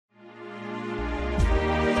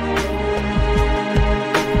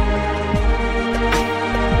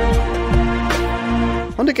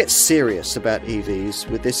Honda gets serious about EVs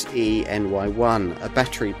with this NY1, a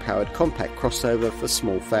battery-powered compact crossover for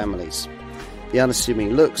small families. The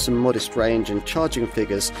unassuming looks and modest range and charging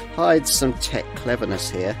figures hide some tech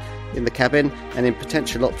cleverness here in the cabin and in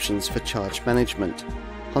potential options for charge management.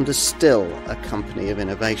 Honda's still a company of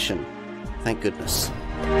innovation. Thank goodness.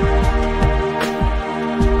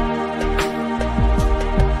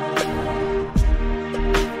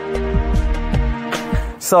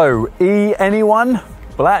 So, anyone?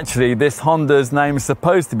 Well, actually, this Honda's name is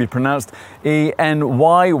supposed to be pronounced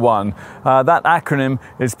NY1. That acronym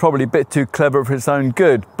is probably a bit too clever for its own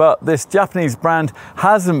good, but this Japanese brand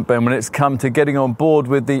hasn't been when it's come to getting on board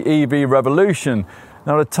with the EV revolution.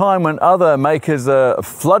 Now, at a time when other makers are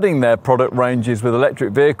flooding their product ranges with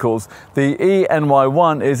electric vehicles, the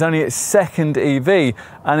NY1 is only its second EV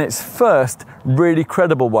and its first really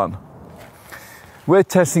credible one. We're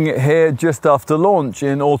testing it here just after launch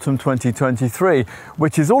in autumn 2023,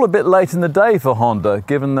 which is all a bit late in the day for Honda,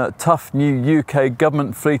 given that tough new UK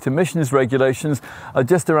government fleet emissions regulations are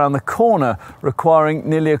just around the corner, requiring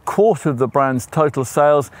nearly a quarter of the brand's total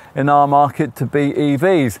sales in our market to be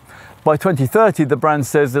EVs. By 2030, the brand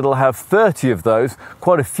says it'll have 30 of those,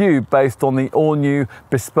 quite a few based on the all-new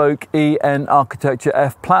bespoke EN Architecture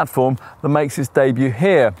F platform that makes its debut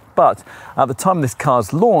here. But at the time of this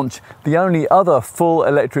car's launch, the only other full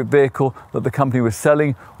electric vehicle that the company was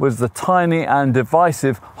selling was the tiny and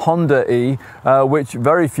divisive Honda E, which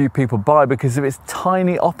very few people buy because of its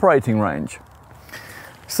tiny operating range.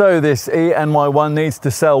 So this NY1 needs to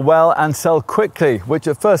sell well and sell quickly, which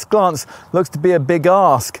at first glance looks to be a big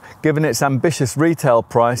ask, given its ambitious retail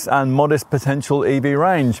price and modest potential EV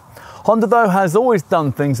range. Honda, though, has always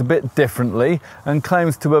done things a bit differently and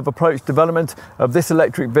claims to have approached development of this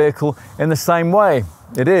electric vehicle in the same way.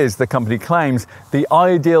 It is, the company claims, the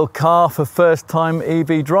ideal car for first-time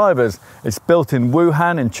EV drivers. It's built in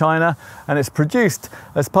Wuhan in China, and it's produced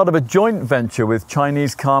as part of a joint venture with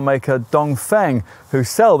Chinese car maker Dongfeng, who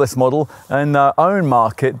sell this model in their own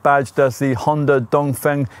market, badged as the Honda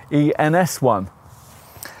Dongfeng ENS1.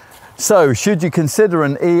 So, should you consider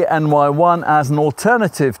an NY1 as an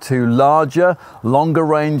alternative to larger, longer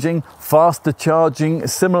ranging, faster charging,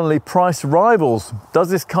 similarly priced rivals? Does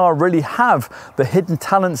this car really have the hidden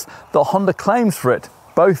talents that Honda claims for it?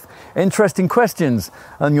 Both interesting questions,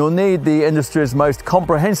 and you'll need the industry's most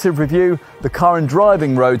comprehensive review, the Car and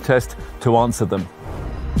Driving road test, to answer them.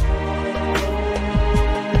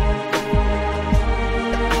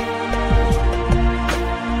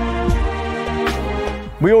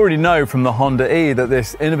 We already know from the Honda E that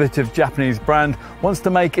this innovative Japanese brand wants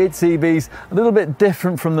to make its EVs a little bit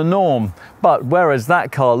different from the norm. But whereas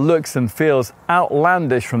that car looks and feels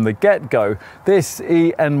outlandish from the get-go, this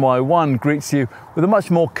NY1 greets you with a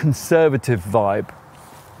much more conservative vibe.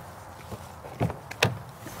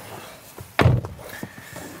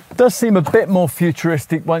 It does seem a bit more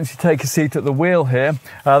futuristic once you take a seat at the wheel here.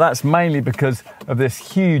 That's mainly because of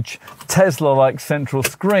this huge Tesla-like central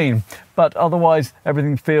screen, but otherwise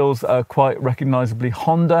everything feels quite recognisably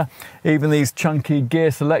Honda. Even these chunky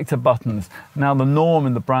gear selector buttons, now the norm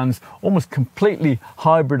in the brand's almost completely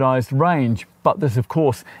hybridised range. But this, of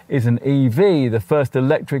course, is an EV, the first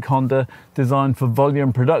electric Honda designed for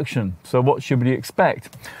volume production. So what should we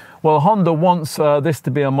expect? Well, Honda wants this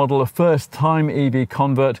to be a model a first-time EV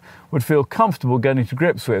convert would feel comfortable getting to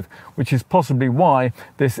grips with, which is possibly why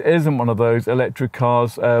this isn't one of those electric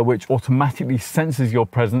cars which automatically senses your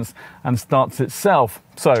presence and starts itself.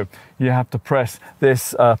 So you have to press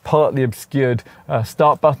this partly obscured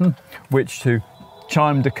start button, which to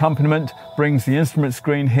chimed accompaniment brings the instrument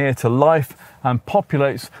screen here to life and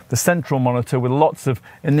populates the central monitor with lots of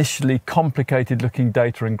initially complicated looking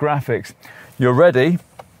data and graphics. You're ready.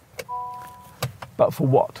 But for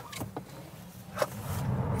what?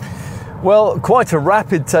 Well, quite a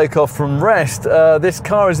rapid takeoff from rest. This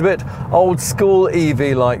car is a bit old school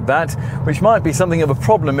EV like that, which might be something of a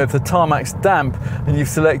problem if the tarmac's damp and you've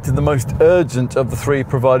selected the most urgent of the three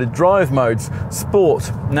provided drive modes,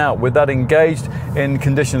 Sport. Now, with that engaged in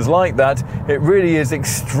conditions like that, it really is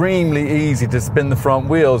extremely easy to spin the front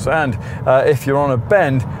wheels, and if you're on a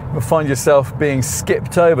bend, you'll find yourself being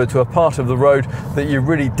skipped over to a part of the road that you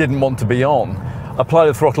really didn't want to be on. Apply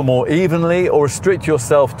the throttle more evenly or restrict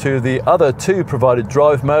yourself to the other two provided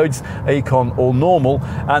drive modes, Econ or Normal,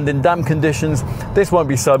 and in damp conditions this won't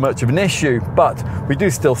be so much of an issue, but we do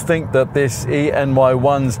still think that this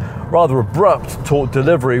NY1's rather abrupt torque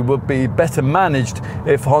delivery would be better managed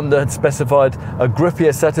if Honda had specified a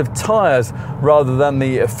grippier set of tyres rather than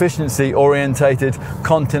the efficiency orientated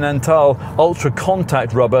Continental Ultra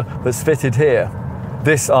Contact rubber that's fitted here.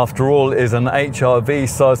 This, after all, is an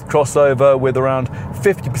HRV-sized crossover with around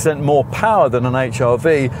 50% more power than an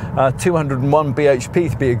HRV, 201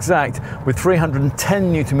 bhp to be exact, with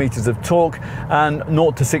 310 Nm of torque and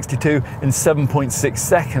 0 to 62 in 7.6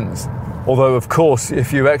 seconds. Although, of course,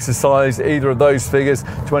 if you exercise either of those figures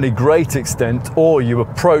to any great extent, or you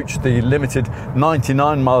approach the limited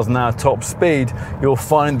 99 miles an hour top speed, you'll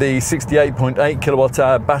find the 68.8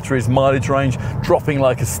 kilowatt-hour battery's mileage range dropping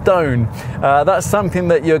like a stone. That's something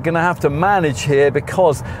that you're going to have to manage here,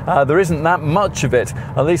 because there isn't that much of it,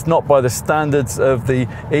 at least not by the standards of the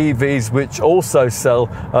EVs, which also sell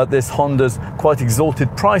at this Honda's quite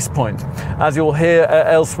exalted price point. As you'll hear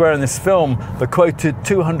elsewhere in this film, the quoted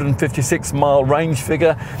 256-mile range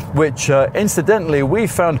figure, which incidentally we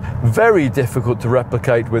found very difficult to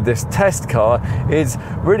replicate with this test car, is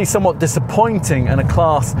really somewhat disappointing in a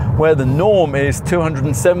class where the norm is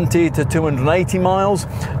 270 to 280 miles,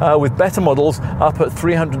 with better models up at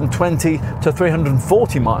 320 to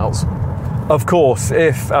 340 miles. Of course,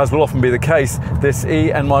 if, as will often be the case, this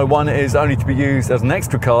NY1 is only to be used as an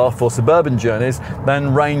extra car for suburban journeys,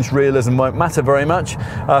 then range realism won't matter very much.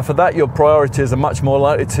 For that, your priorities are much more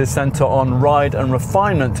likely to centre on ride and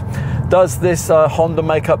refinement. Does this Honda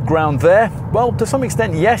make up ground there? Well, to some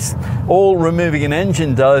extent, yes. All removing an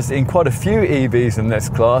engine does in quite a few EVs in this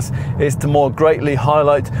class is to more greatly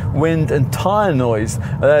highlight wind and tyre noise.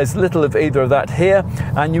 There's little of either of that here,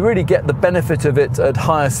 and you really get the benefit of it at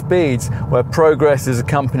higher speeds, where progress is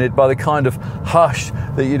accompanied by the kind of hush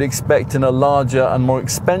that you'd expect in a larger and more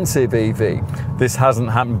expensive EV. This hasn't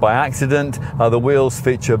happened by accident. The wheels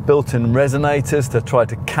feature built-in resonators to try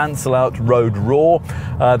to cancel out road roar.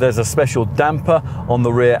 There's a special damper on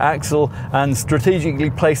the rear axle, and strategically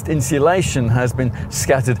placed insulation has been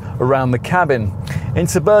scattered around the cabin. In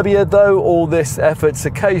suburbia, though, all this effort's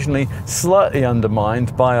occasionally slightly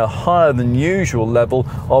undermined by a higher than usual level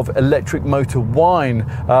of electric motor whine.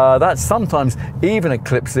 That sometimes even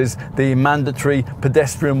eclipses the mandatory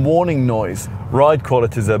pedestrian warning noise. Ride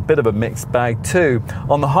quality is a bit of a mixed bag too.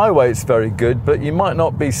 On the highway it's very good, but you might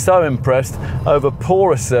not be so impressed over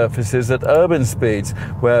poorer surfaces at urban speeds,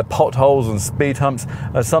 where potholes and speed humps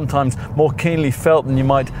are sometimes more keenly felt than you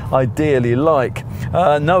might ideally like.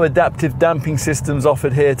 No adaptive damping systems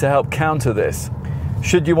offered here to help counter this.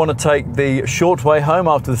 Should you want to take the short way home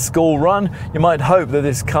after the school run, you might hope that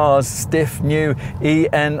this car's stiff new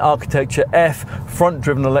EN Architecture F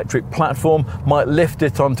front-driven electric platform might lift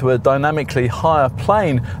it onto a dynamically higher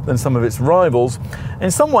plane than some of its rivals. In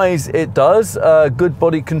some ways it does. Good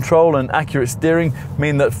body control and accurate steering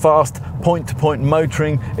mean that fast point-to-point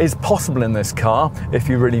motoring is possible in this car if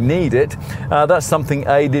you really need it. That's something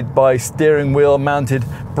aided by steering wheel mounted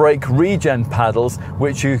brake regen paddles,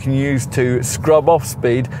 which you can use to scrub off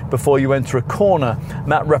speed before you enter a corner.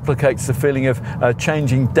 And that replicates the feeling of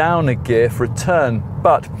changing down a gear for a turn.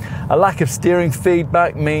 But a lack of steering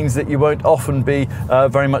feedback means that you won't often be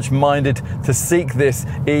very much minded to seek this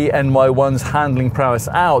NY1's handling prowess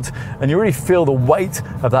out, and you really feel the weight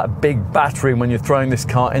of that big battery when you're throwing this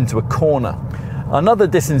car into a corner. Another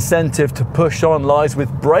disincentive to push on lies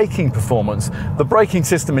with braking performance. The braking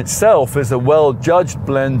system itself is a well-judged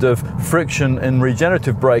blend of friction and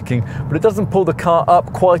regenerative braking, but it doesn't pull the car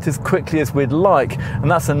up quite as quickly as we'd like, and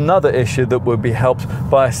that's another issue that would be helped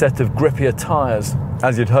by a set of grippier tyres.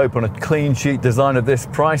 As you'd hope on a clean sheet design of this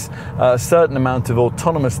price, a certain amount of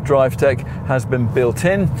autonomous drive tech has been built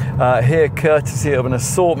in, here courtesy of an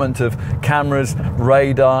assortment of cameras,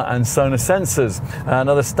 radar and sonar sensors.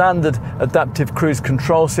 Another standard adaptive cruise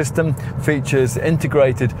control system features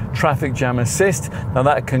integrated traffic jam assist. Now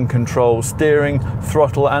that can control steering,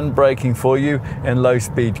 throttle and braking for you in low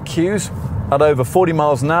speed queues. At over 40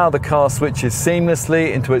 miles an hour, the car switches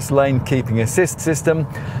seamlessly into its lane keeping assist system.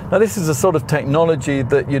 Now this is the sort of technology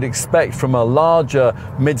that you'd expect from a larger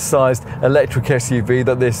mid-sized electric SUV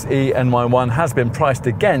that this NY1 has been priced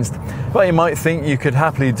against, but you might think you could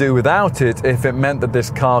happily do without it if it meant that this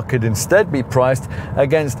car could instead be priced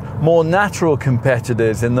against more natural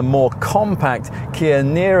competitors in the more compact Kia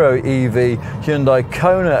Niro EV, Hyundai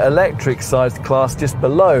Kona electric sized class just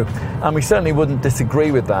below, and we certainly wouldn't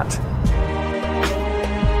disagree with that.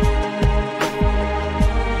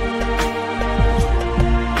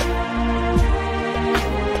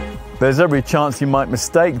 There's every chance you might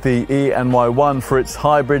mistake the NY1 for its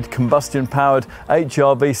hybrid combustion-powered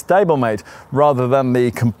HRV stablemate rather than the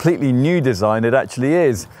completely new design it actually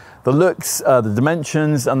is. The looks, the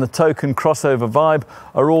dimensions and the token crossover vibe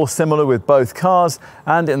are all similar with both cars,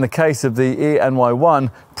 and in the case of the NY1,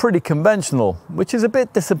 pretty conventional, which is a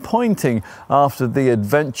bit disappointing after the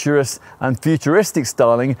adventurous and futuristic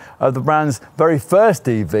styling of the brand's very first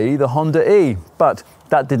EV, the Honda E. But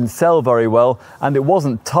that didn't sell very well, and it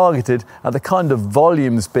wasn't targeted at the kind of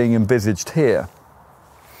volumes being envisaged here.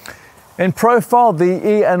 In profile, the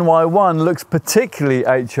NY1 looks particularly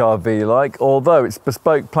HRV-like, although its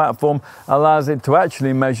bespoke platform allows it to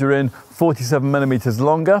actually measure in 47mm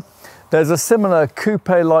longer. There's a similar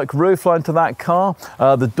coupe-like roofline to that car.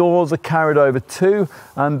 The doors are carried over too,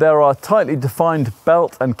 and there are tightly defined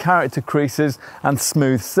belt and character creases and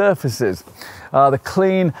smooth surfaces. The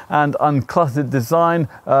clean and uncluttered design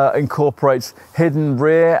incorporates hidden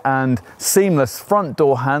rear and seamless front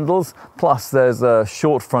door handles, plus there's a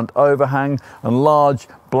short front overhang, and large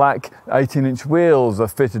black 18-inch wheels are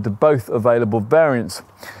fitted to both available variants.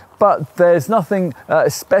 But there's nothing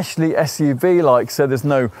especially SUV-like, so there's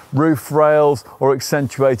no roof rails or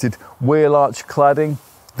accentuated wheel arch cladding.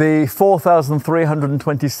 The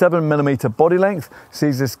 4,327mm body length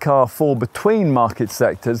sees this car fall between market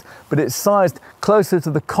sectors, but it's sized closer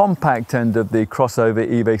to the compact end of the crossover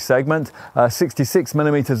EV segment,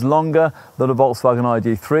 66mm longer than a Volkswagen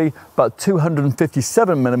ID3, but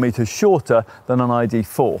 257mm shorter than an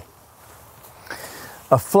ID4.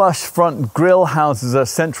 A flush front grille houses a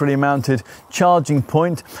centrally mounted charging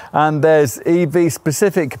point, and there's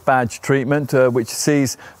EV-specific badge treatment, which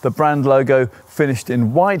sees the brand logo finished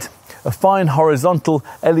in white. A fine horizontal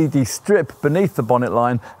LED strip beneath the bonnet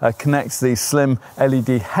line connects the slim LED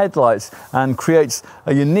headlights and creates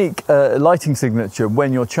a unique lighting signature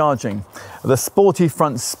when you're charging. The sporty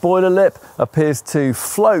front spoiler lip appears to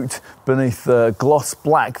float beneath the gloss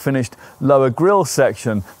black finished lower grille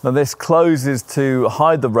section. Now this closes to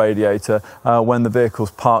hide the radiator when the vehicle's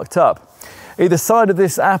parked up. Either side of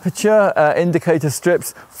this aperture, indicator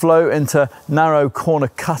strips flow into narrow corner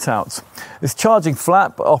cutouts. This charging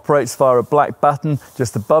flap operates via a black button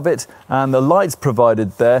just above it, and the lights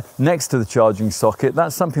provided there next to the charging socket,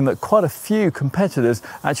 that's something that quite a few competitors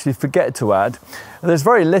actually forget to add. There's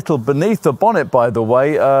very little beneath the bonnet, by the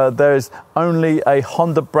way. There's only a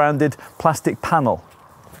Honda branded plastic panel.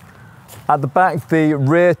 At the back, the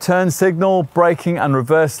rear turn signal, braking and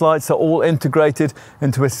reverse lights are all integrated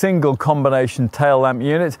into a single combination tail lamp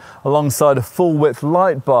unit alongside a full width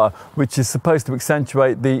light bar, which is supposed to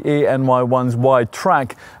accentuate the NY1's wide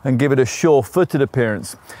track and give it a sure-footed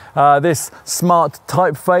appearance. This smart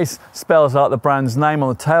typeface spells out the brand's name on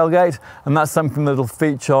the tailgate, and that's something that'll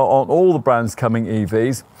feature on all the brand's coming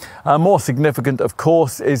EVs. More significant, of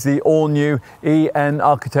course, is the all-new EN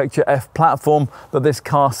Architecture F platform that this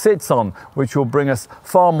car sits on, which will bring us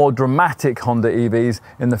far more dramatic Honda EVs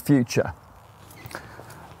in the future.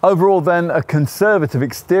 Overall then, a conservative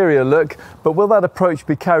exterior look, but will that approach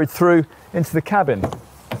be carried through into the cabin?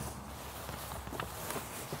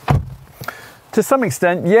 To some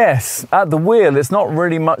extent, yes. At the wheel, it's not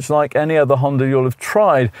really much like any other Honda you'll have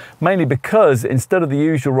tried, mainly because instead of the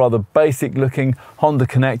usual rather basic looking Honda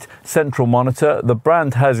Connect central monitor, the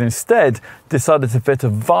brand has instead decided to fit a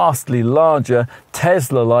vastly larger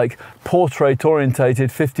Tesla-like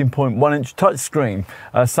portrait-orientated 15.1-inch touchscreen,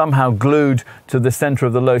 somehow glued to the center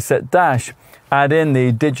of the low-set dash. Add in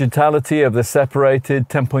the digitality of the separated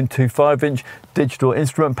 10.25-inch digital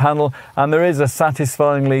instrument panel, and there is a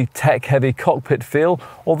satisfyingly tech-heavy cockpit feel,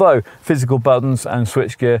 although physical buttons and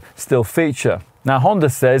switchgear still feature. Now, Honda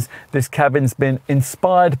says this cabin's been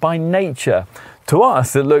inspired by nature. To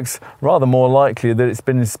us, it looks rather more likely that it's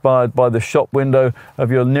been inspired by the shop window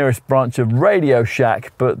of your nearest branch of Radio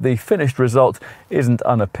Shack, but the finished result isn't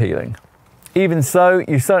unappealing. Even so,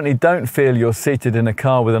 you certainly don't feel you're seated in a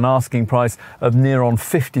car with an asking price of near on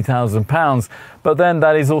 £50,000, but then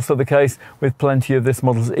that is also the case with plenty of this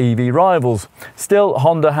model's EV rivals. Still,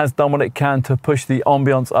 Honda has done what it can to push the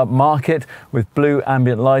ambiance up market with blue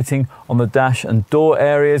ambient lighting on the dash and door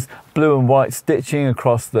areas, blue and white stitching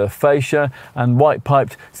across the fascia, and white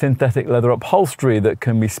piped synthetic leather upholstery that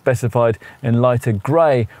can be specified in lighter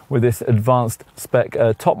grey with this advanced spec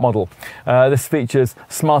top model. This features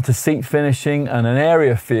smarter seat finishing and an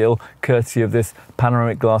area feel courtesy of this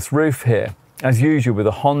panoramic glass roof here. As usual with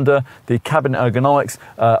a Honda, the cabin ergonomics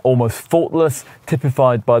are almost faultless,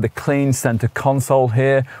 typified by the clean center console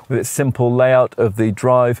here with its simple layout of the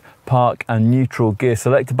drive, park and neutral gear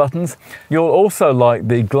selector buttons. You'll also like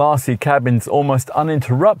the glassy cabin's almost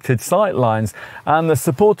uninterrupted sight lines and the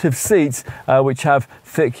supportive seats which have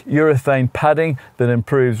thick urethane padding that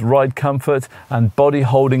improves ride comfort and body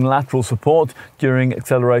holding lateral support during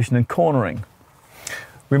acceleration and cornering.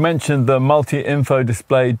 We mentioned the multi-info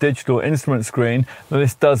display digital instrument screen.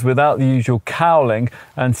 This does without the usual cowling,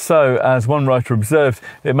 and so, as one writer observed,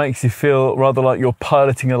 it makes you feel rather like you're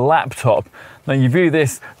piloting a laptop. Now you view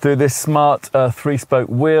this through this smart 3-spoke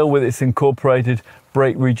wheel with its incorporated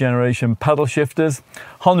brake regeneration paddle shifters.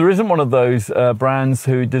 Honda isn't one of those brands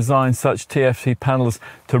who design such TFT panels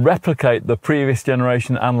to replicate the previous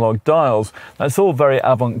generation analog dials. That's all very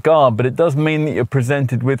avant-garde, but it does mean that you're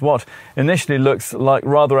presented with what initially looks like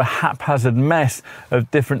rather a haphazard mess of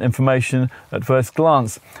different information at first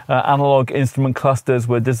glance. Analog instrument clusters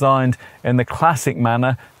were designed in the classic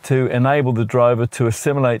manner to enable the driver to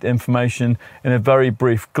assimilate information in a very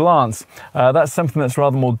brief glance. That's something that's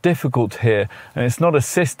rather more difficult here, and it's not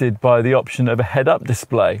assisted by the option of a head-up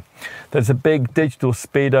display. There's a big digital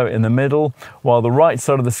speedo in the middle, while the right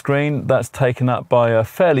side of the screen, that's taken up by a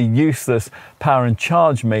fairly useless power and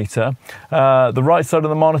charge meter. The right side of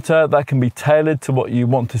the monitor, that can be tailored to what you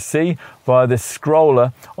want to see via this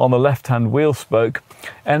scroller on the left-hand wheel spoke.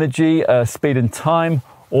 Energy, speed and time,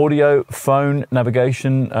 audio, phone,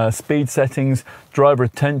 navigation, speed settings, driver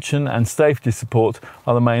attention and safety support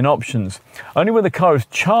are the main options. Only when the car is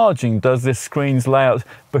charging does this screen's layout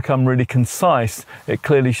become really concise. It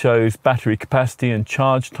clearly shows battery capacity and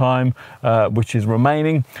charge time, which is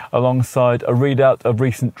remaining, alongside a readout of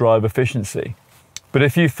recent drive efficiency. But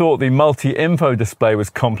if you thought the multi-info display was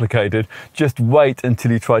complicated, just wait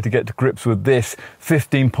until you try to get to grips with this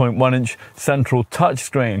 15.1-inch central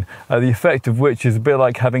touchscreen, the effect of which is a bit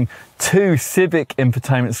like having two Civic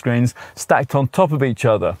infotainment screens stacked on top of each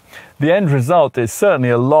other. The end result is certainly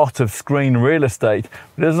a lot of screen real estate,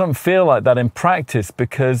 but it doesn't feel like that in practice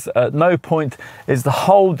because at no point is the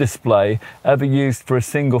whole display ever used for a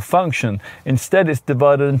single function. Instead, it's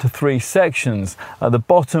divided into three sections. The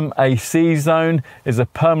bottom AC zone is a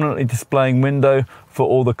permanently displaying window for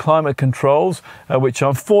all the climate controls, which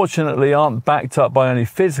unfortunately aren't backed up by any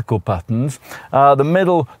physical buttons. The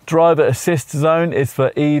middle driver assist zone is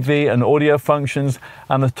for EV and audio functions,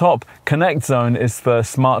 and the top connect zone is for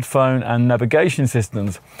smartphone and navigation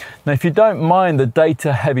systems. Now, if you don't mind the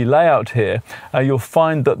data heavy layout here, you'll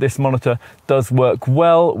find that this monitor does work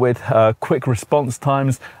well with quick response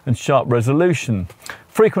times and sharp resolution.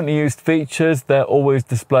 Frequently used features, they're always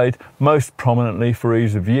displayed most prominently for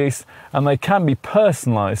ease of use, and they can be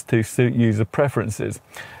personalized to suit user preferences.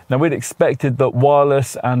 Now, we'd expected that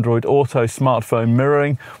wireless Android Auto smartphone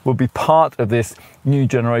mirroring would be part of this new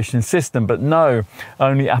generation system, but no,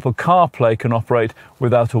 only Apple CarPlay can operate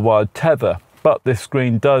without a wired tether. But this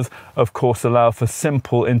screen does, of course, allow for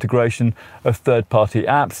simple integration of third-party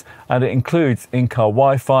apps, and it includes in-car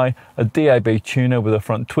Wi-Fi, a DAB tuner with a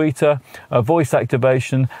front tweeter, a voice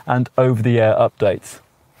activation, and over-the-air updates.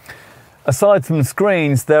 Aside from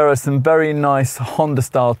screens, there are some very nice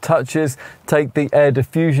Honda-style touches. Take the air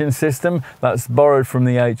diffusion system, that's borrowed from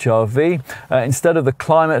the HR-V. Instead of the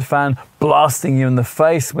climate fan blasting you in the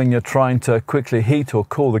face when you're trying to quickly heat or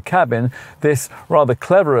cool the cabin, this rather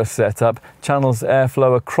cleverer setup channels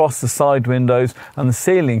airflow across the side windows and the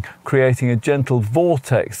ceiling, creating a gentle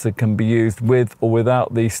vortex that can be used with or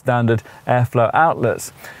without the standard airflow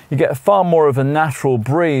outlets. You get far more of a natural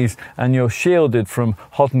breeze, and you're shielded from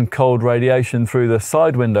hot and cold radiation through the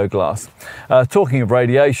side window glass. Talking of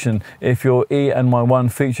radiation, if your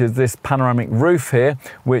NY1 features this panoramic roof here,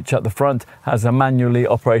 which at the front has a manually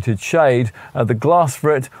operated shade, the glass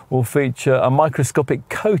for it will feature a microscopic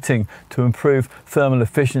coating to improve thermal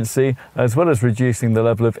efficiency, as well as reducing the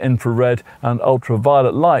level of infrared and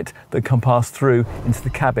ultraviolet light that can pass through into the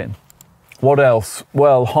cabin. What else?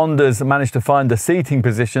 Well, Honda's managed to find a seating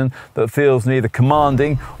position that feels neither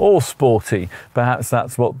commanding or sporty. Perhaps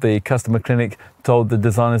that's what the customer clinic told the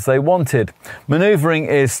designers they wanted. Maneuvering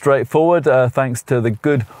is straightforward thanks to the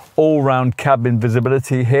good all-round cabin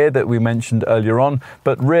visibility here that we mentioned earlier on,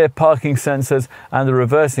 but rear parking sensors and a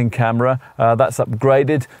reversing camera, that's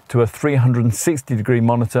upgraded to a 360-degree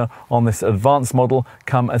monitor on this advanced model,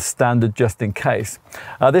 come as standard just in case.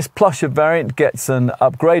 This plusher variant gets an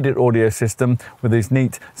upgraded audio system with these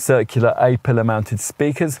neat circular A-pillar mounted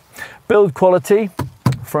speakers. Build quality,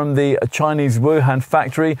 from the Chinese Wuhan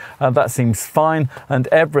factory. That seems fine, and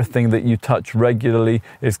everything that you touch regularly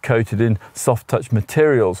is coated in soft touch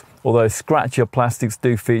materials, although scratchier plastics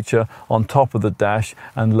do feature on top of the dash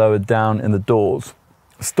and lower down in the doors.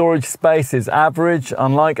 Storage space is average.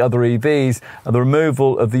 Unlike other EVs, the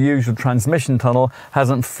removal of the usual transmission tunnel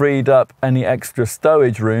hasn't freed up any extra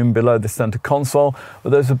stowage room below the center console,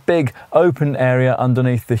 but there's a big open area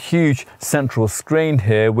underneath the huge central screen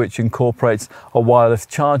here, which incorporates a wireless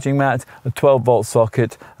charging mat, a 12-volt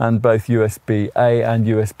socket, and both USB-A and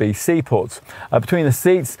USB-C ports. Between the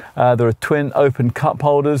seats, there are twin open cup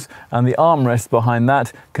holders, and the armrest behind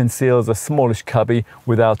that conceals a smallish cubby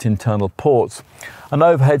without internal ports. An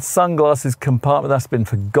overhead sunglasses compartment that's been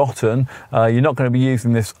forgotten. You're not going to be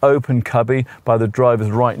using this open cubby by the driver's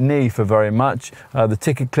right knee for very much. The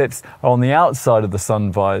ticket clips are on the outside of the sun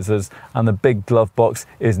visors, and the big glove box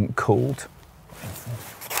isn't cooled.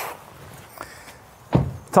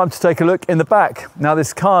 Time to take a look in the back. Now,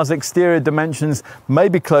 this car's exterior dimensions may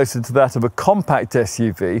be closer to that of a compact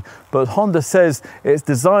SUV, but Honda says it's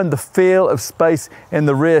designed the feel of space in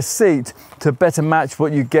the rear seat to better match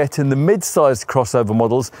what you get in the mid-sized crossover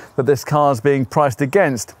models that this car's being priced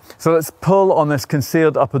against. So let's pull on this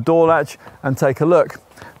concealed upper door latch and take a look.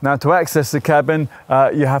 Now, to access the cabin,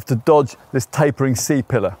 you have to dodge this tapering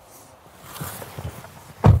C-pillar.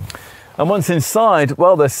 And once inside,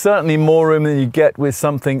 well, there's certainly more room than you get with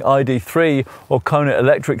something ID3 or Kona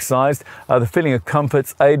electric sized. The feeling of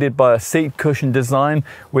comfort's aided by a seat cushion design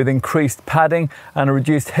with increased padding and a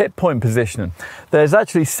reduced hip point positioning. There's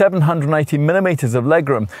actually 780 millimeters of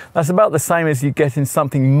legroom. That's about the same as you get in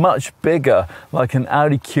something much bigger, like an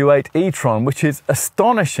Audi Q8 e-tron, which is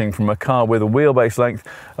astonishing from a car with a wheelbase length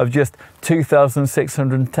of just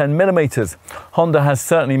 2,610 millimeters. Honda has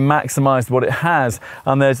certainly maximized what it has,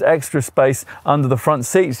 and there's extra space under the front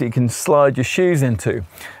seats that you can slide your shoes into.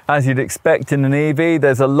 As you'd expect in an EV,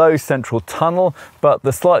 there's a low central tunnel, but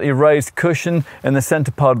the slightly raised cushion in the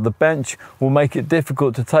center part of the bench will make it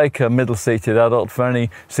difficult to take a middle-seated adult for any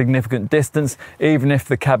significant distance, even if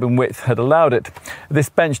the cabin width had allowed it. This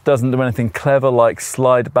bench doesn't do anything clever like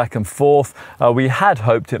slide back and forth. We had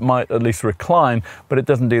hoped it might at least recline, but it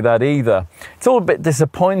doesn't do that either. It's all a bit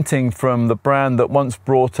disappointing from the brand that once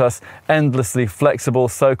brought us endlessly flexible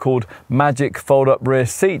so-called magic fold-up rear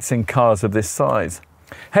seats in cars of this size.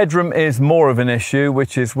 Headroom is more of an issue,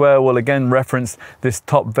 which is where we'll again reference this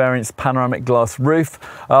top variant's panoramic glass roof.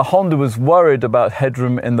 Honda was worried about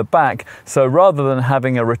headroom in the back, so rather than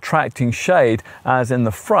having a retracting shade as in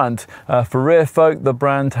the front, for rear folk the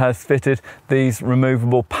brand has fitted these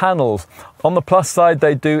removable panels. On the plus side,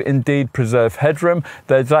 they do indeed preserve headroom.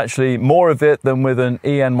 There's actually more of it than with an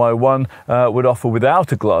NY1 would offer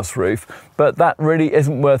without a glass roof, but that really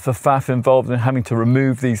isn't worth the faff involved in having to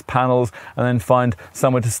remove these panels and then find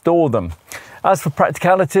somewhere to store them. As for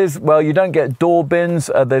practicalities, well, you don't get door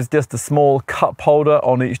bins. There's just a small cup holder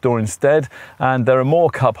on each door instead, and there are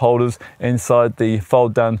more cup holders inside the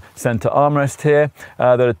fold-down center armrest here.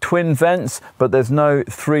 There are twin vents, but there's no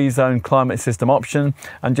 3-zone climate system option,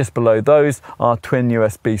 and just below those are twin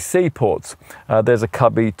USB-C ports. There's a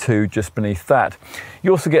cubby too just beneath that.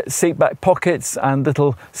 You also get seat back pockets and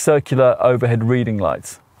little circular overhead reading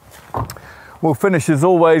lights. We'll finish as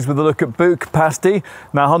always with a look at boot capacity.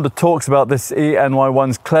 Now, Honda talks about this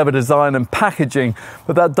NY1's clever design and packaging,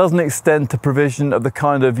 but that doesn't extend to provision of the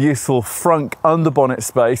kind of useful front underbonnet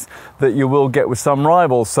space that you will get with some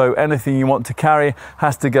rivals. So anything you want to carry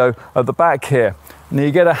has to go at the back here. Now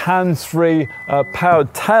you get a hands-free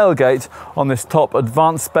powered tailgate on this top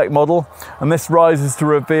advanced spec model, and this rises to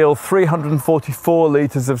reveal 344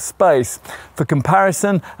 litres of space. For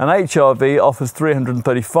comparison, an HR-V offers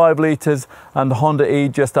 335 litres and the Honda E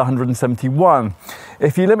just 171.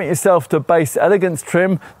 If you limit yourself to base elegance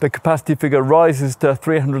trim, the capacity figure rises to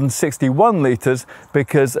 361 litres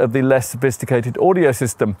because of the less sophisticated audio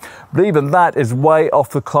system. But even that is way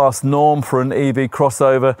off the class norm for an EV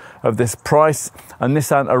crossover of this price. A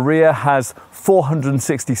Nissan Ariya has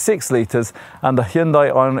 466 litres and the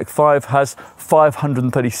Hyundai Ioniq 5 has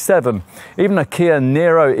 537. Even a Kia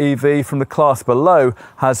Niro EV from the class below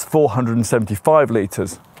has 475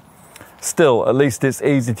 litres. Still, at least it's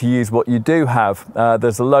easy to use what you do have.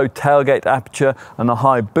 There's a low tailgate aperture and a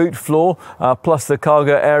high boot floor, plus the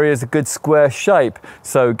cargo area is a good square shape,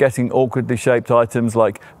 so getting awkwardly shaped items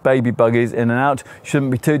like baby buggies in and out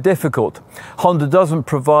shouldn't be too difficult. Honda doesn't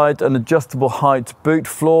provide an adjustable height boot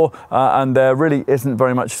floor, and there really isn't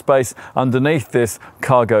very much space underneath this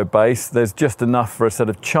cargo base. There's just enough for a set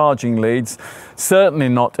of charging leads. Certainly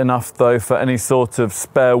not enough though for any sort of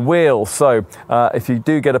spare wheel, so if you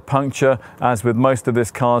do get a puncture, future, as with most of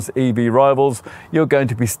this car's EV rivals, you're going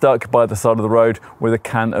to be stuck by the side of the road with a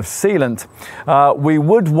can of sealant. We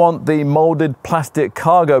would want the moulded plastic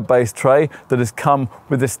cargo base tray that has come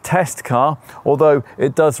with this test car, although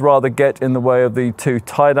it does rather get in the way of the two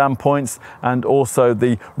tie-down points and also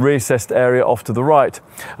the recessed area off to the right.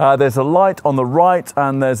 There's a light on the right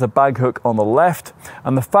and there's a bag hook on the left,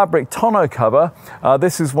 and the fabric tonneau cover,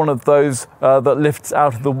 this is one of those that lifts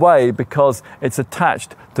out of the way because it's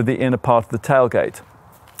attached to the inner part of the tailgate.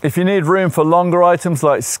 If you need room for longer items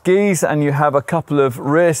like skis and you have a couple of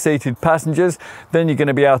rear-seated passengers, then you're going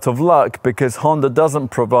to be out of luck because Honda doesn't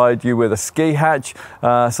provide you with a ski hatch,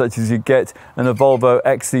 such as you get in a Volvo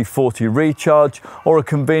XC40 Recharge, or a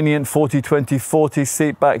convenient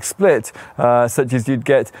 40-20-40 seatback split, such as you'd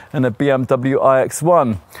get in a BMW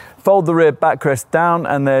iX1. Fold the rear backrest down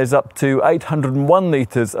and there's up to 801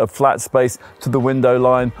 litres of flat space to the window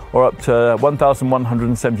line, or up to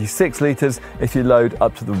 1,176 litres if you load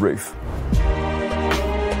up to the roof.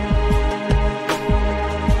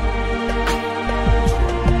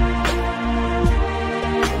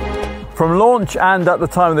 From launch and at the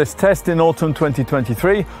time of this test in autumn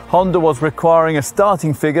 2023, Honda was requiring a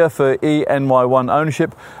starting figure for NY1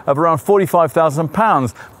 ownership of around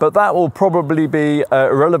 £45,000, but that will probably be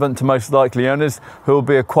irrelevant to most likely owners who will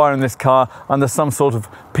be acquiring this car under some sort of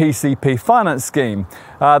PCP finance scheme.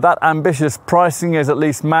 That ambitious pricing is at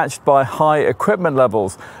least matched by high equipment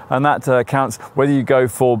levels, and that counts whether you go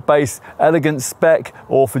for base elegant spec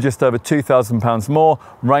or for just over £2,000 more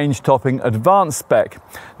range topping advanced spec.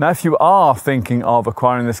 Now, if you are thinking of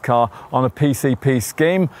acquiring this car on a PCP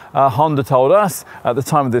scheme, Honda told us at the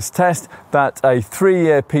time of this test that a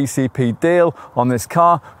 3-year PCP deal on this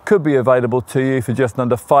car could be available to you for just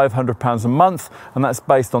under £500 a month, and that's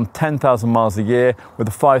based on 10,000 miles a year with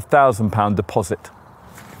a £5,000 deposit.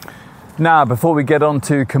 Now, before we get on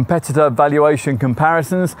to competitor valuation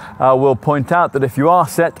comparisons, we'll point out that if you are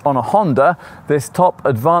set on a Honda, this top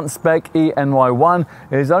advanced spec eNY1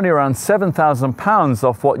 is only around £7,000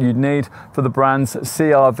 off what you'd need for the brand's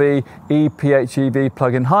CR-V ePHEV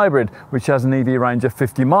plug-in hybrid, which has an EV range of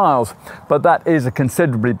 50 miles. But that is a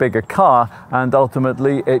considerably bigger car, and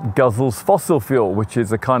ultimately it guzzles fossil fuel, which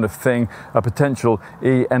is the kind of thing a potential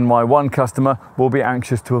eNY1 customer will be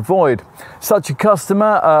anxious to avoid. Such a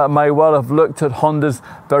customer may well have looked at Honda's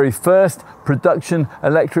very first production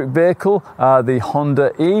electric vehicle, the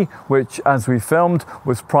Honda E, which, as we filmed,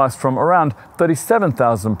 was priced from around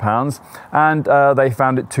 £37,000, and they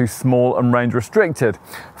found it too small and range restricted.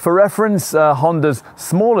 For reference, Honda's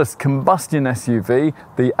smallest combustion SUV,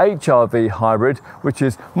 the HR-V hybrid, which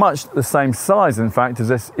is much the same size in fact as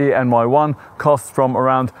this eNY1, costs from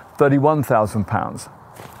around £31,000.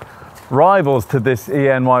 Rivals to this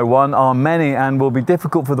eNY1 are many and will be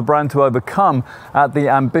difficult for the brand to overcome at the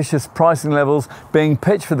ambitious pricing levels being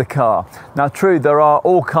pitched for the car. Now, true, there are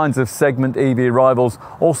all kinds of segment EV rivals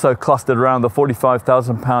also clustered around the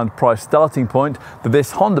 £45,000 price starting point that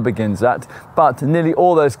this Honda begins at, but nearly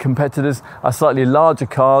all those competitors are slightly larger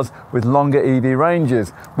cars with longer EV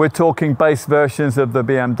ranges. We're talking base versions of the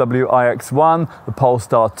BMW iX1, the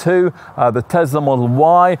Polestar 2, the Tesla Model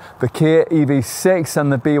Y, the Kia EV6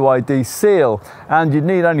 and the BYD Seal, and you'd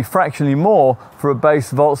need only fractionally more for a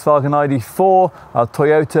base Volkswagen ID4, a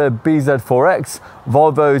Toyota BZ4X,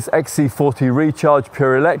 Volvo's XC40 Recharge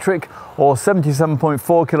Pure Electric, or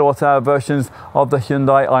 77.4 kilowatt-hour versions of the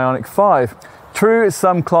Hyundai Ioniq 5. True,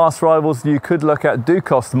 some class rivals you could look at do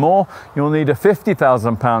cost more. You'll need a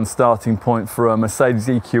 £50,000 starting point for a Mercedes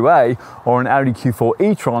EQA or an Audi Q4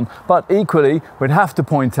 e-tron, but equally we'd have to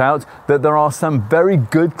point out that there are some very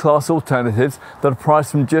good class alternatives that are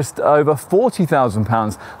priced from just over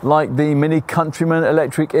 £40,000, like the Mini Countryman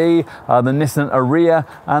Electric E, the Nissan Ariya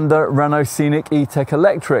and the Renault Scenic E-Tech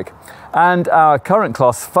Electric. And our current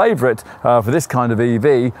class favourite for this kind of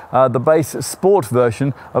EV, the base sport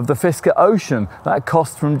version of the Fisker Ocean. That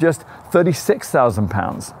costs from just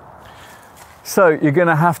 £36,000. So you're going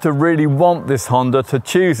to have to really want this Honda to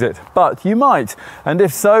choose it, but you might, and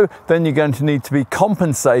if so, then you're going to need to be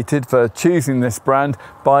compensated for choosing this brand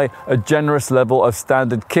by a generous level of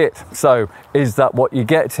standard kit. So is that what you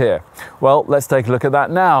get here? Well, let's take a look at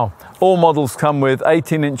that now. All models come with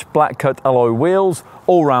 18-inch black cut alloy wheels,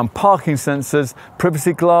 all-round parking sensors,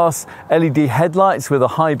 privacy glass, LED headlights with a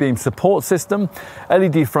high beam support system,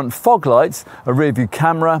 LED front fog lights, a rear view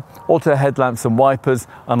camera, auto headlamps and wipers,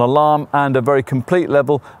 an alarm, and a very complete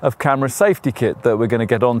level of camera safety kit that we're going to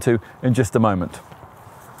get onto in just a moment.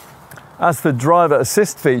 As for driver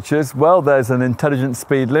assist features, well, there's an intelligent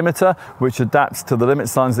speed limiter which adapts to the limit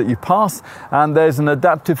signs that you pass, and there's an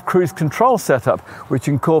adaptive cruise control setup which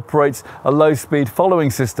incorporates a low-speed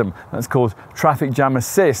following system that's called traffic jam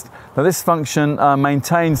assist. Now this function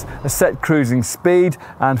maintains a set cruising speed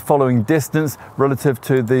and following distance relative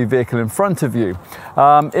to the vehicle in front of you.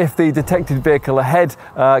 If the detected vehicle ahead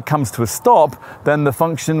comes to a stop, then the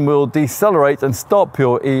function will decelerate and stop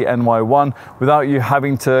your NY1 without you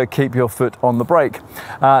having to keep your foot on the brake.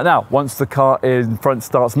 Now, once the car in front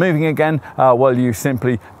starts moving again, well, you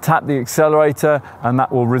simply tap the accelerator and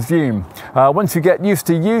that will resume. Once you get used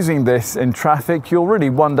to using this in traffic, you'll really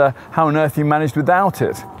wonder how on earth you managed without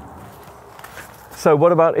it. So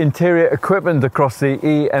what about interior equipment across the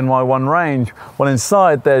NY1 range? Well,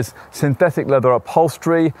 inside there's synthetic leather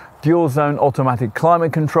upholstery, dual zone automatic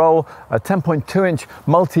climate control, a 10.2-inch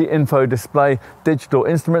multi-info display digital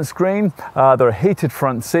instrument screen, there are heated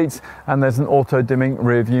front seats, and there's an auto-dimming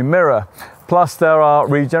rear view mirror. Plus there are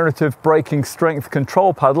regenerative braking strength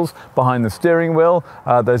control paddles behind the steering wheel,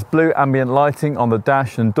 there's blue ambient lighting on the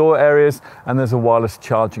dash and door areas, and there's a wireless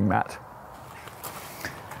charging mat.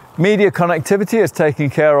 Media connectivity is taken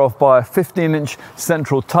care of by a 15-inch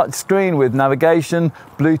central touchscreen with navigation,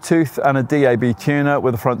 Bluetooth and a DAB tuner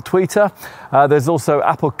with a front tweeter. There's also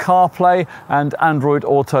Apple CarPlay and Android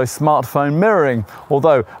Auto smartphone mirroring,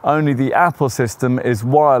 although only the Apple system is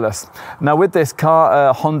wireless. Now with this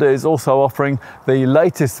car, Honda is also offering the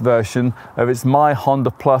latest version of its My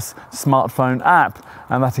Honda Plus smartphone app,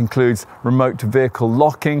 and that includes remote vehicle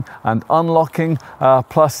locking and unlocking,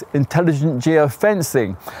 plus intelligent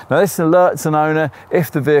geofencing. Now this alerts an owner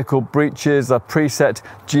if the vehicle breaches a preset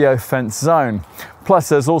geofence zone. Plus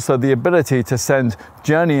there's also the ability to send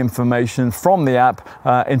journey information from the app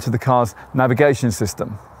into the car's navigation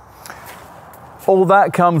system. All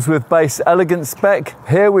that comes with base elegant spec.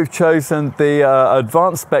 Here we've chosen the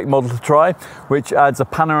advanced spec model to try, which adds a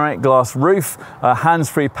panoramic glass roof, a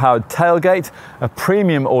hands-free powered tailgate, a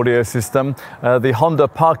premium audio system, the Honda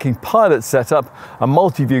parking pilot setup, a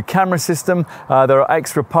multi-view camera system, there are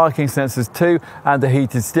extra parking sensors too, and a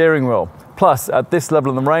heated steering wheel. Plus, at this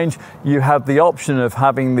level of the range, you have the option of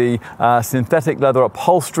having the synthetic leather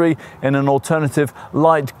upholstery in an alternative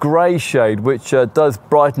light grey shade, which does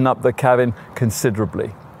brighten up the cabin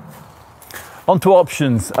considerably. On to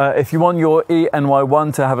options. If you want your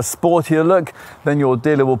NY1 to have a sportier look, then your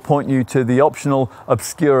dealer will point you to the optional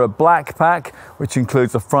Obscura Black Pack, which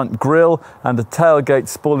includes a front grille and a tailgate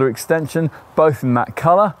spoiler extension, both in that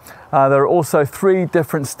colour. There are also 3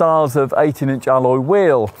 different styles of 18-inch alloy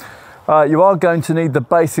wheel. You are going to need the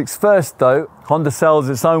basics first though. Honda sells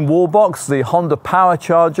its own wall box, the Honda Power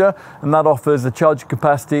Charger, and that offers a charging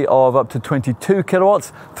capacity of up to 22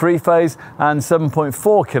 kilowatts, 3-phase, and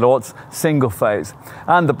 7.4 kilowatts, single phase.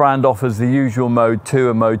 And the brand offers the usual Mode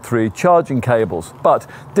 2 and Mode 3 charging cables. But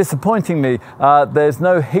disappointingly, there's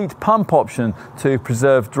no heat pump option to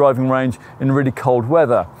preserve driving range in really cold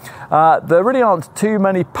weather. There really aren't too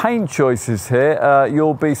many paint choices here.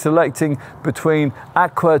 You'll be selecting between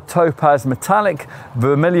Aqua Topaz Metallic,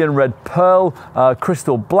 Vermilion Red Pearl,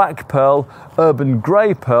 Crystal Black Pearl, Urban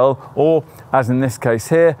Grey Pearl, or, as in this case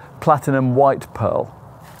here, Platinum White Pearl.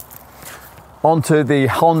 Onto the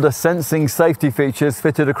Honda sensing safety features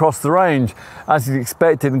fitted across the range. As you'd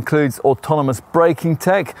expect, it includes autonomous braking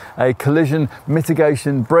tech, a collision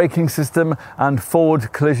mitigation braking system, and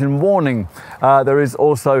forward collision warning. There is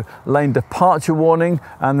also lane departure warning,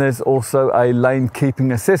 and there's also a lane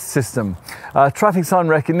keeping assist system. Traffic sign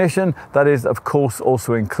recognition, that is of course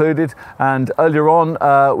also included, and earlier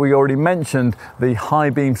on we already mentioned the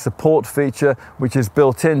high beam support feature, which is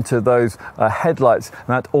built into those headlights, and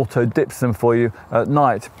that auto dips them for you at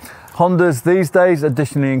night. Hondas these days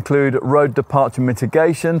additionally include road departure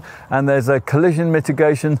mitigation, and there's a collision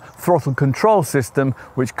mitigation throttle control system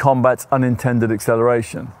which combats unintended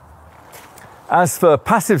acceleration. As for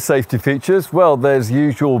passive safety features, well, there's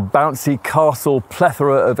usual bouncy castle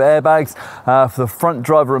plethora of airbags for the front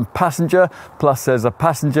driver and passenger, plus there's a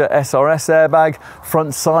passenger SRS airbag,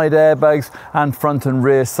 front side airbags, and front and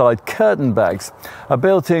rear side curtain bags. A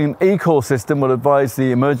built-in e-call system will advise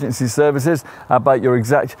the emergency services about your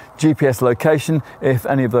exact GPS location if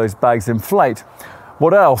any of those bags inflate.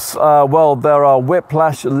 What else? Well, there are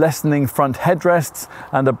whiplash lessening front headrests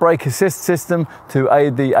and a brake assist system to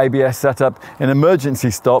aid the ABS setup in emergency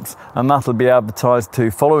stops, and that'll be advertised to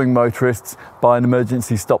following motorists by an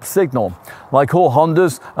emergency stop signal. Like all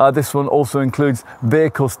Hondas, this one also includes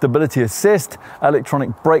vehicle stability assist, electronic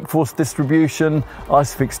brake force distribution,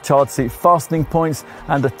 ISOFIX child seat fastening points,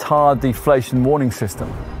 and a tire deflation warning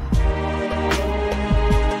system.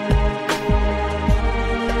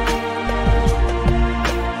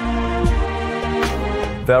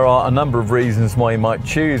 There are a number of reasons why you might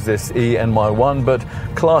choose this NY1, but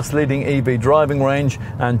class-leading EV driving range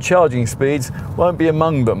and charging speeds won't be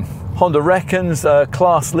among them. Honda reckons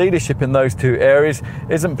class leadership in those two areas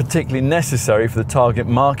isn't particularly necessary for the target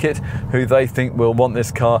market, who they think will want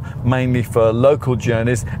this car mainly for local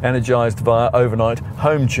journeys energised via overnight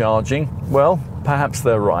home charging. Well, perhaps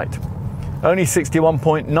they're right. Only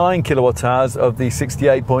 61.9 kilowatt hours of the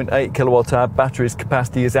 68.8 kilowatt hour battery's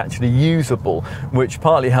capacity is actually usable, which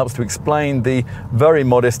partly helps to explain the very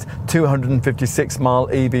modest 256 mile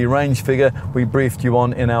EV range figure we briefed you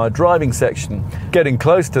on in our driving section. Getting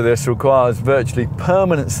close to this requires virtually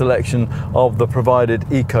permanent selection of the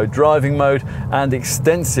provided eco driving mode and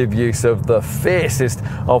extensive use of the fiercest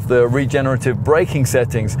of the regenerative braking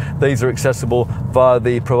settings. These are accessible via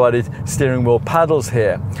the provided steering wheel paddles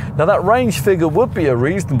here. Now, that range figure would be a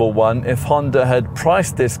reasonable one if Honda had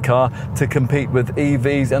priced this car to compete with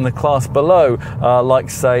EVs in the class below, like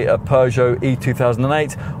say a Peugeot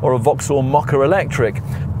E2008 or a Vauxhall Mokka Electric.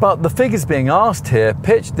 But the figures being asked here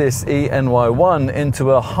pitch this NY1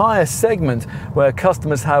 into a higher segment where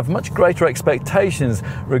customers have much greater expectations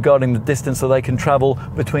regarding the distance that they can travel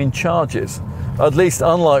between charges. At least,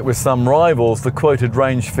 unlike with some rivals, the quoted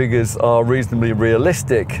range figures are reasonably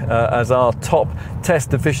realistic, as our top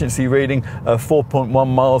test efficiency reading of 4.1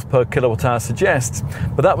 miles per kilowatt hour suggests.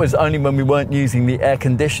 But that was only when we weren't using the air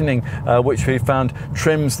conditioning, which we found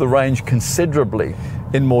trims the range considerably.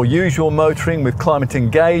 In more usual motoring with climate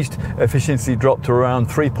engaged, efficiency dropped to around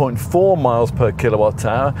 3.4 miles per kilowatt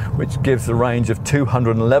hour, which gives a range of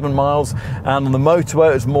 211 miles. And on the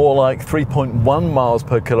motorway, it's more like 3.1 miles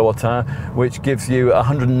per kilowatt hour, which gives you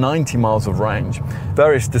 190 miles of range.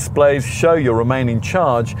 Various displays show your remaining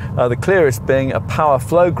charge, the clearest being a power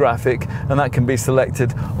flow graphic, and that can be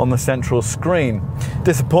selected on the central screen.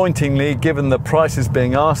 Disappointingly, given the prices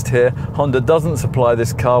being asked here, Honda doesn't supply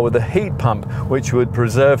this car with a heat pump, which would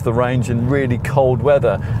preserve the range in really cold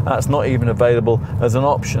weather. That's not even available as an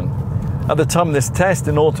option. At the time of this test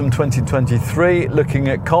in autumn 2023, looking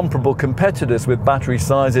at comparable competitors with battery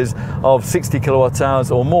sizes of 60 kilowatt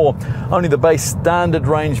hours or more, only the base standard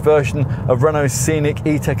range version of Renault's Scenic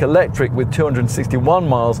E-Tech Electric with 261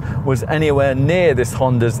 miles was anywhere near this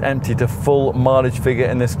Honda's empty to full mileage figure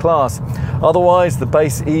in this class. Otherwise, the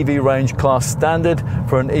base EV range class standard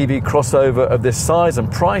for an EV crossover of this size and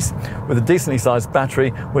price with a decently sized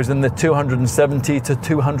battery was in the 270 to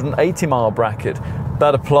 280 mile bracket.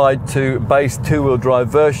 That applied to base two-wheel drive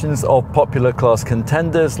versions of popular class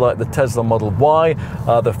contenders like the Tesla Model Y,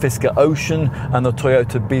 the Fisker Ocean and the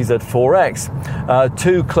Toyota BZ4X.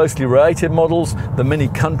 Two closely related models, the Mini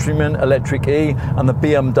Countryman Electric E and the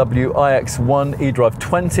BMW iX1 eDrive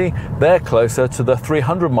 20, they're closer to the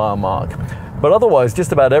 300 mile mark. But otherwise,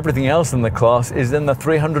 just about everything else in the class is in the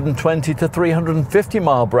 320 to 350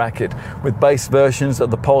 mile bracket, with base versions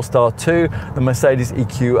of the Polestar 2, the Mercedes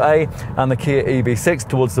EQA and the Kia EV6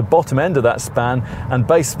 towards the bottom end of that span, and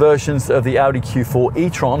base versions of the Audi Q4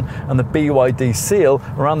 e-tron and the BYD Seal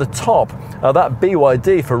around the top. That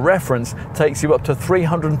BYD, for reference, takes you up to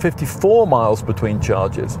 354 miles between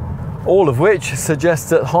charges. All of which suggests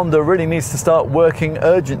that Honda really needs to start working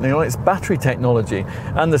urgently on its battery technology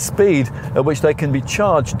and the speed at which they can be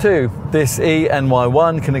charged too. This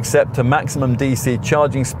NY1 can accept a maximum DC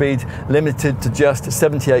charging speed limited to just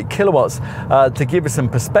 78 kilowatts. To give you some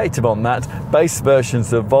perspective on that, base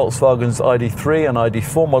versions of Volkswagen's ID3 and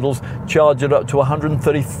ID4 models charge at up to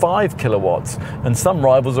 135 kilowatts, and some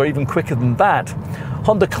rivals are even quicker than that.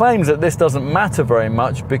 Honda claims that this doesn't matter very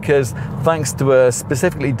much because thanks to a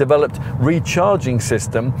specifically developed recharging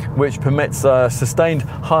system which permits a sustained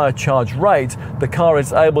higher charge rate, the car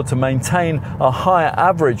is able to maintain a higher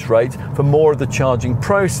average rate for more of the charging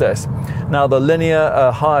process. Now, the linear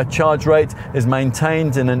higher charge rate is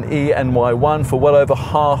maintained in an NY1 for well over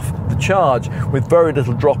half the charge, with very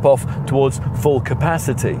little drop off towards full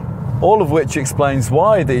capacity. All of which explains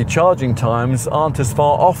why the charging times aren't as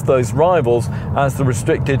far off those rivals as the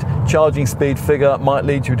restricted charging speed figure might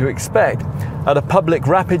lead you to expect. At a public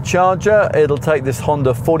rapid charger, it'll take this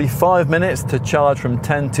Honda 45 minutes to charge from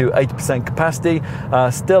 10 to 80% capacity,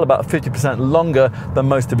 still about 50% longer than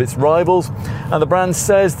most of its rivals. And the brand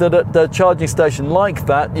says that at a charging station like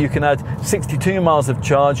that, you can add 62 miles of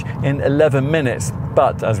charge in 11 minutes.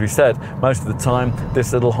 But as we said, most of the time,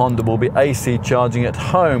 this little Honda will be AC charging at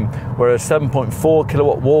home, where a 7.4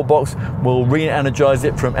 kilowatt wall box will re-energize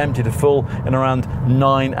it from empty to full in around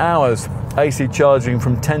 9 hours. AC charging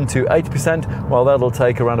from 10 to 80%, well, that'll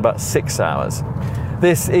take around about 6 hours.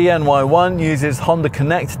 This NY1 uses Honda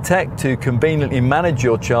Connect tech to conveniently manage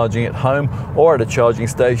your charging at home or at a charging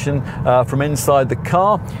station from inside the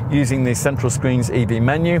car using the central screen's EV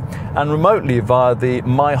menu and remotely via the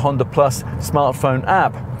My Honda Plus smartphone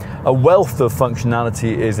app. A wealth of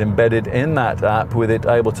functionality is embedded in that app, with it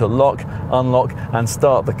able to lock, unlock and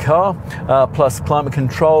start the car. Plus climate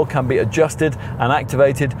control can be adjusted and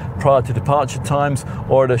activated prior to departure times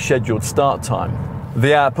or at a scheduled start time.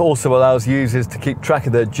 The app also allows users to keep track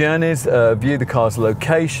of their journeys, view the car's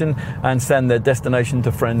location and send their destination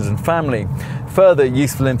to friends and family. Further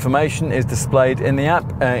useful information is displayed in the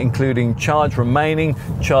app, including charge remaining,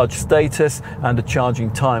 charge status and a charging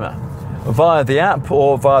timer. Via the app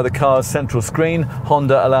or via the car's central screen,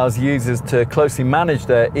 Honda allows users to closely manage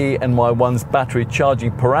their NY1's battery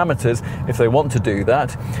charging parameters if they want to do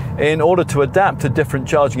that. In order to adapt to different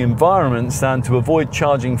charging environments and to avoid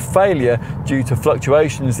charging failure due to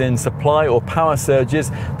fluctuations in supply or power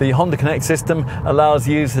surges, the Honda Connect system allows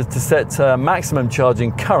users to set maximum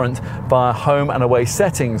charging current via home and away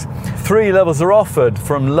settings. 3 levels are offered,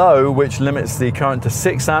 from low, which limits the current to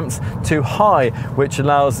 6 amps, to high, which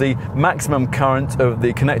allows the maximum current of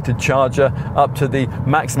the connected charger up to the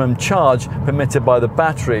maximum charge permitted by the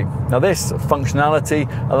battery. Now this functionality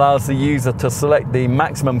allows the user to select the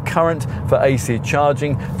maximum current for AC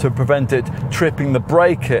charging to prevent it tripping the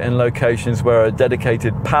breaker in locations where a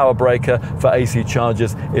dedicated power breaker for AC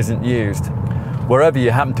chargers isn't used. Wherever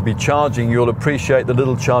you happen to be charging, you'll appreciate the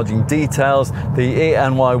little charging details. The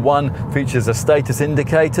NY1 features a status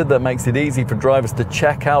indicator that makes it easy for drivers to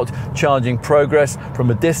check out charging progress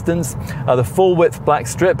from a distance. The full-width black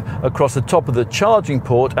strip across the top of the charging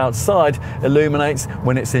port outside illuminates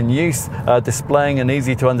when it's in use, displaying an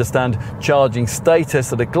easy-to-understand charging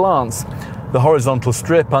status at a glance. The horizontal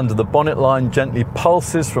strip under the bonnet line gently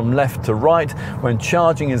pulses from left to right when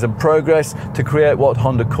charging is in progress to create what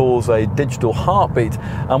Honda calls a digital heartbeat,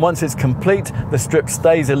 and once it's complete, the strip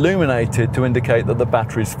stays illuminated to indicate that the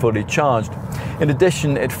battery is fully charged. In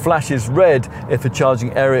addition, it flashes red if a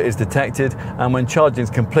charging error is detected, and when charging is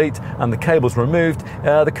complete and the cable's removed,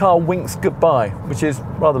 the car winks goodbye, which is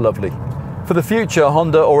rather lovely. For the future,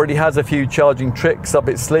 Honda already has a few charging tricks up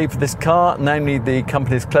its sleeve for this car, namely the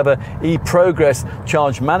company's clever e-Progress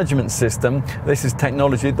charge management system. This is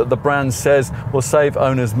technology that the brand says will save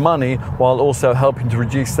owners money while also helping to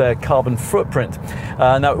reduce their carbon footprint.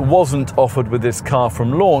 Now, it wasn't offered with this car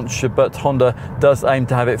from launch, but Honda does aim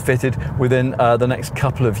to have it fitted within the next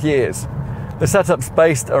couple of years. The setup's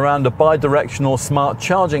based around a bi-directional smart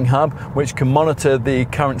charging hub which can monitor the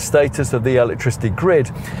current status of the electricity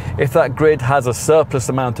grid. If that grid has a surplus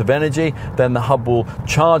amount of energy, then the hub will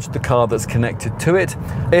charge the car that's connected to it.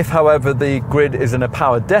 If, however, the grid is in a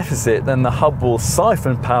power deficit, then the hub will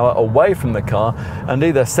siphon power away from the car and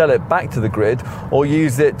either sell it back to the grid or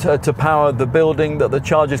use it to power the building that the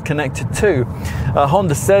charge is connected to.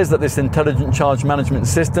 Honda says that this intelligent charge management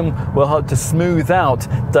system will help to smooth out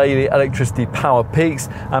daily electricity power peaks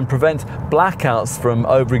and prevent blackouts from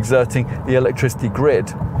overexerting the electricity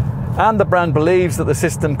grid. And the brand believes that the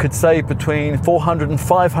system could save between £400 and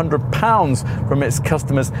 £500 from its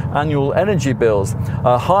customers' annual energy bills.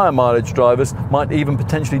 Higher mileage drivers might even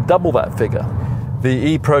potentially double that figure. The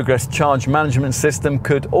e-Progress charge management system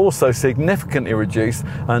could also significantly reduce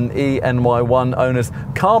an NY1 owner's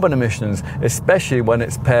carbon emissions, especially when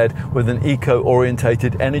it's paired with an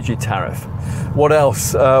eco-orientated energy tariff. What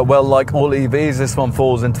else? Well, like all EVs, this one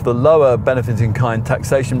falls into the lower benefit-in-kind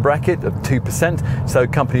taxation bracket of 2%, so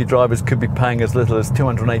company drivers could be paying as little as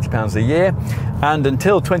 £280 a year. And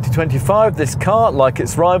until 2025, this car, like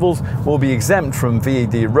its rivals, will be exempt from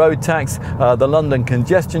VED road tax, the London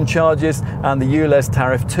congestion charges and the ULEZ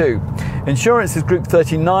tariff too. Insurance is Group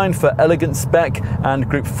 39 for elegant spec and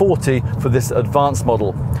Group 40 for this advanced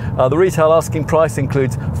model. The retail asking price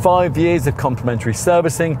includes 5 years of complimentary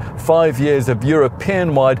servicing, 5 years of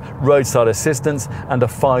European-wide roadside assistance and a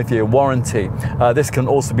 5-year warranty. This can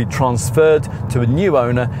also be transferred to a new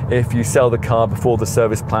owner if you sell the car before the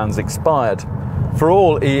service plan's expired. For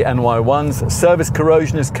all NY1s, service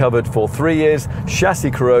corrosion is covered for 3 years,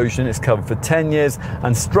 chassis corrosion is covered for 10 years,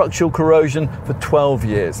 and structural corrosion for 12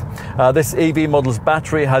 years. This EV model's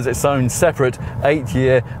battery has its own separate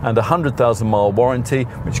 8-year and 100,000 mile warranty,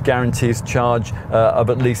 which guarantees charge of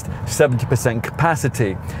at least 70%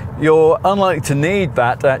 capacity. You're unlikely to need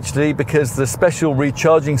that actually, because the special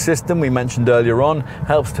recharging system we mentioned earlier on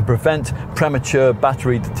helps to prevent premature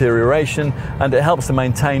battery deterioration, and it helps to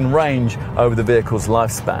maintain range over the vehicle's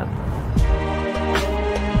lifespan.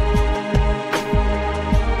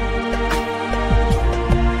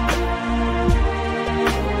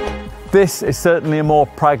 This is certainly a more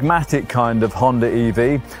pragmatic kind of Honda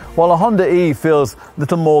EV. While a Honda E feels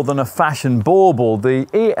little more than a fashion bauble, the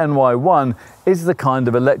NY1 is the kind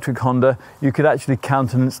of electric Honda you could actually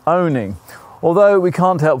countenance owning. Although we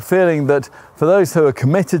can't help feeling that for those who are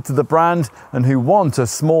committed to the brand and who want a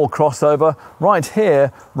small crossover, right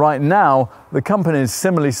here, right now, the company's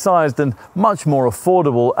similarly sized and much more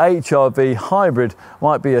affordable HR-V hybrid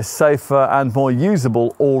might be a safer and more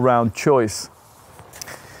usable all-round choice.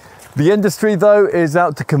 The industry, though, is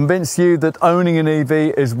out to convince you that owning an EV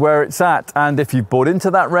is where it's at, and if you've bought into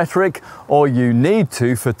that rhetoric, or you need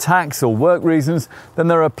to for tax or work reasons, then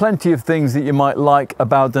there are plenty of things that you might like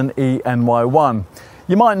about an eNY1.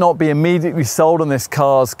 You might not be immediately sold on this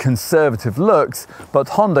car's conservative looks, but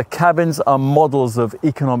Honda cabins are models of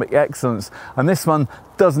economic excellence, and this one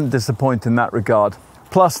doesn't disappoint in that regard.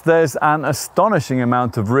 Plus, there's an astonishing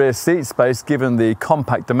amount of rear seat space given the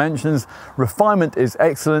compact dimensions, refinement is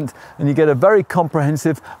excellent, and you get a very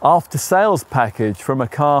comprehensive after-sales package from a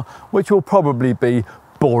car which will probably be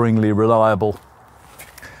boringly reliable.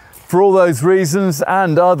 For all those reasons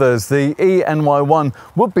and others, the eNY1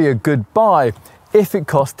 would be a good buy if it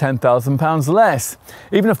cost £10,000 less.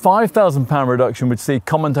 Even a £5,000 reduction would see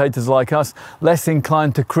commentators like us less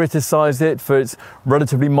inclined to criticise it for its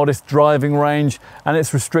relatively modest driving range and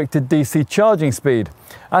its restricted DC charging speed.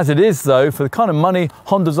 As it is, though, for the kind of money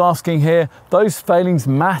Honda's asking here, those failings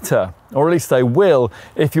matter, or at least they will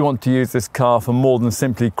if you want to use this car for more than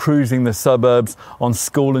simply cruising the suburbs on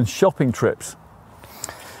school and shopping trips.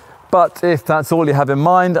 But if that's all you have in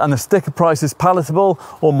mind and the sticker price is palatable,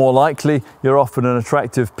 or more likely you're offered an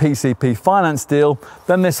attractive PCP finance deal,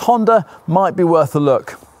 then this Honda might be worth a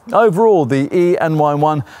look. Overall, the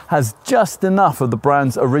eNY1 has just enough of the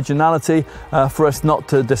brand's originality for us not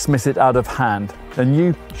to dismiss it out of hand, and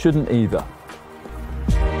you shouldn't either.